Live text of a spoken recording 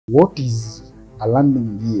What is a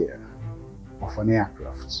landing gear of an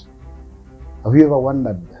aircraft? Have you ever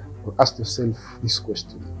wondered or asked yourself this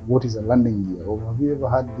question? What is a landing gear? Or have you ever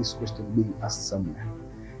heard this question being asked somewhere?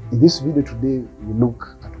 In this video today, we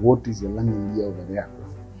look at what is a landing gear of an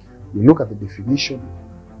aircraft. We look at the definition,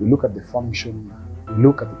 we look at the function, we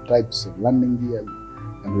look at the types of landing gears,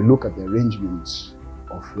 and we look at the arrangement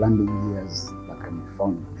of landing gears that can be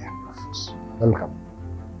found in aircraft. Welcome.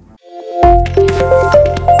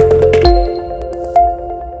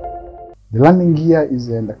 The landing gear is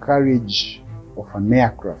the undercarriage of an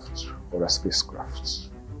aircraft or a spacecraft.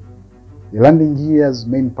 The landing gear's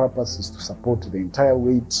main purpose is to support the entire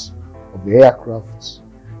weight of the aircraft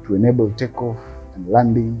to enable takeoff and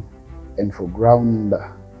landing and for ground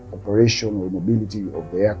operation or mobility of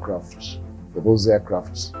the aircraft for those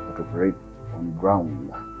aircrafts that operate on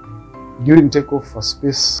ground. During takeoff, a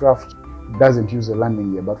spacecraft doesn't use a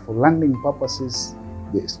landing gear, but for landing purposes,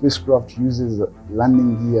 the spacecraft uses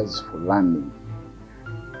landing gears for landing.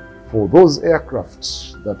 For those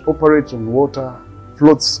aircrafts that operate on water,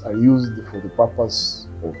 floats are used for the purpose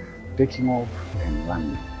of taking off and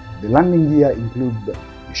landing. The landing gear include the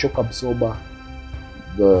shock absorber,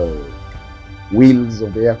 the wheels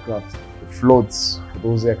of the aircraft, the floats for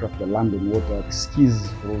those aircraft that land on water, the skis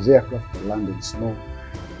for those aircraft that land on snow,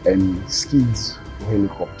 and skids for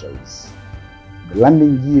helicopters. The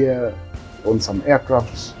landing gear on some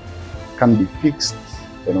aircraft can be fixed,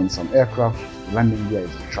 and on some aircraft, the landing gear is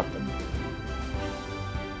retractable.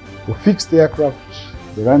 For fixed aircraft,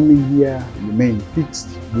 the landing gear remains fixed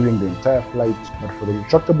during the entire flight, but for the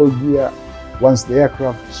retractable gear, once the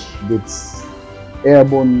aircraft gets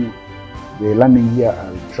airborne, the landing gear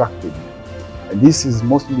are retracted. And this is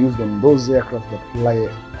mostly used on those aircraft that fly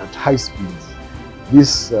at high speeds.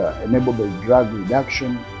 This enables the drag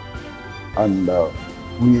reduction and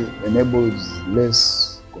enables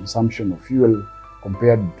less consumption of fuel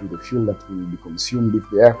compared to the fuel that will be consumed if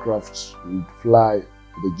the aircraft would fly with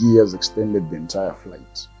the gears extended the entire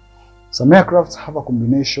flight. Some aircrafts have a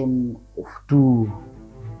combination of two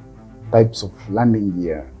types of landing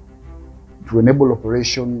gear to enable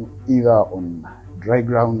operation either on dry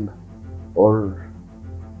ground or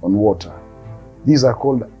on water. These are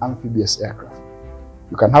called amphibious aircraft.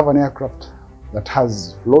 You can have an aircraft that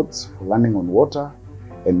has floats for landing on water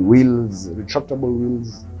and wheels, retractable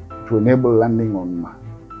wheels, to enable landing on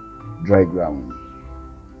dry ground.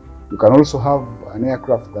 You can also have an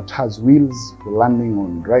aircraft that has wheels for landing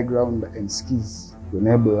on dry ground and skis to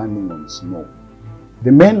enable landing on snow.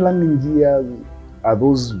 The main landing gears are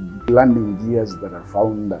those landing gears that are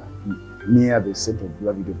found near the center of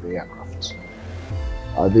gravity of the aircraft.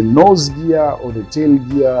 The nose gear or the tail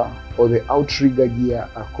gear or the outrigger gear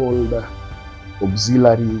are called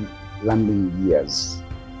auxiliary landing gears.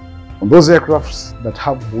 On those aircrafts that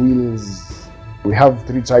have wheels, we have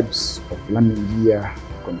three types of landing gear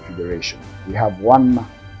configuration. We have one,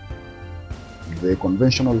 the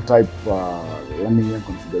conventional type landing gear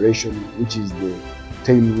configuration, which is the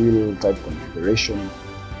tail wheel type configuration.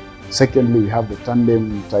 Secondly, we have the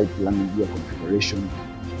tandem type landing gear configuration.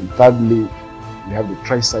 And thirdly, we have the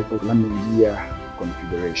tricycle landing gear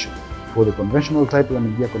configuration. For the conventional type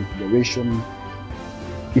landing gear configuration,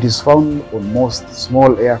 it is found on most small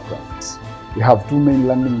aircrafts. We have two main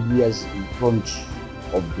landing gears in front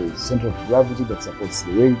of the center of gravity that supports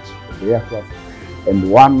the weight of the aircraft, and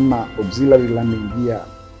one auxiliary landing gear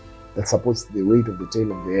that supports the weight of the tail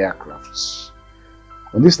of the aircraft.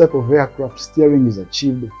 On this type of aircraft, steering is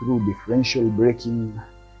achieved through differential braking,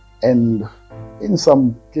 and in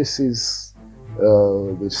some cases,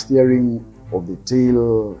 the steering of the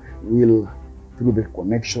tail wheel through the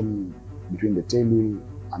connection between the tail wheel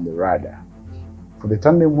and the rudder. For the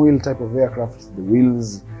tandem wheel type of aircraft, the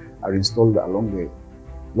wheels are installed along the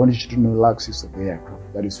longitudinal axis of the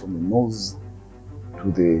aircraft, that is from the nose to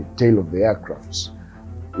the tail of the aircraft.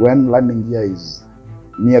 One landing gear is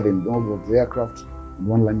near the nose of the aircraft, and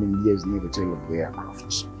one landing gear is near the tail of the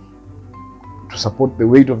aircraft. To support the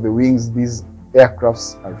weight of the wings, these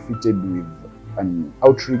aircrafts are fitted with an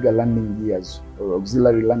outrigger landing gears or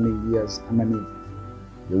auxiliary landing gears underneath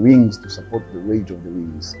the wings to support the weight of the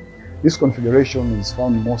wings. This configuration is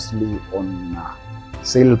found mostly on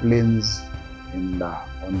sailplanes and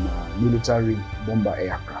on military bomber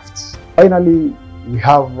aircrafts. Finally, we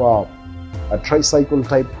have a tricycle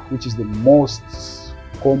type, which is the most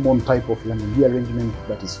common type of landing gear arrangement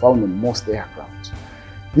that is found on most aircraft.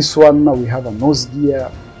 This one, we have a nose gear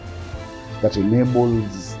that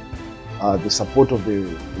enables the support of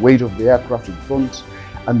the weight of the aircraft in front,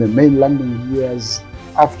 and the main landing gears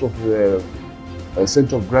aft of the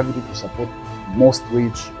center of gravity to support most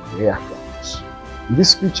weight of the aircraft. In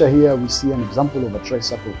this picture here, we see an example of a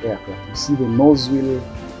tricycle aircraft. We see the nose wheel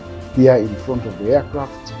here in front of the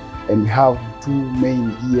aircraft, and we have two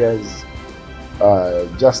main gears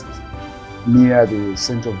just near the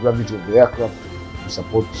center of gravity of the aircraft to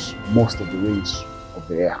support most of the weight of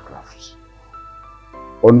the aircraft.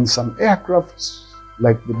 On some aircraft,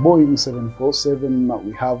 like the Boeing 747,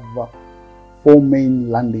 we have 4 main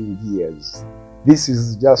landing gears. This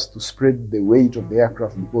is just to spread the weight of the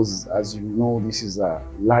aircraft because, as you know, this is a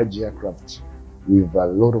large aircraft with a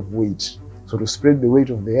lot of weight. So to spread the weight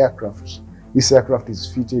of the aircraft, this aircraft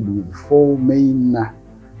is fitted with 4 main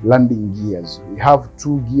landing gears. We have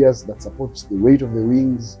 2 gears that support the weight of the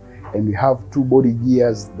wings, and we have 2 body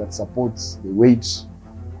gears that supports the weight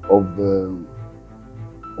of the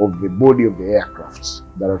body of the aircraft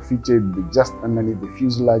that are fitted just underneath the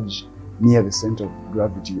fuselage near the center of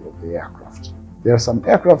gravity of the aircraft. There are some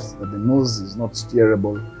aircraft that the nose is not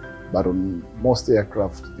steerable, but on most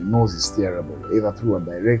aircraft the nose is steerable, either through a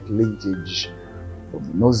direct linkage from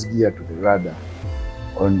the nose gear to the rudder,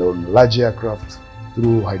 and on large aircraft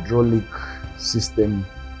through hydraulic system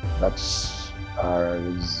that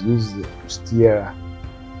is used to steer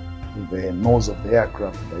the nose of the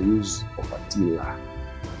aircraft by use of a tiller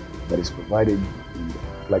that is provided in the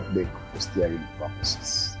flight deck for steering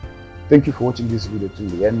purposes. Thank you for watching this video till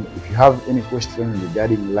the end. If you have any question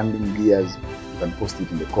regarding landing gears, you can post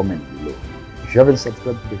it in the comment below. If you haven't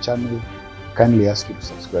subscribed to the channel, kindly ask you to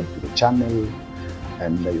subscribe to the channel,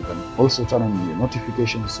 and you can also turn on your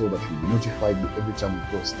notifications so that you'll be notified every time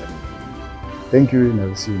we post anything. Thank you, and I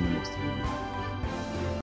will see you in the next video.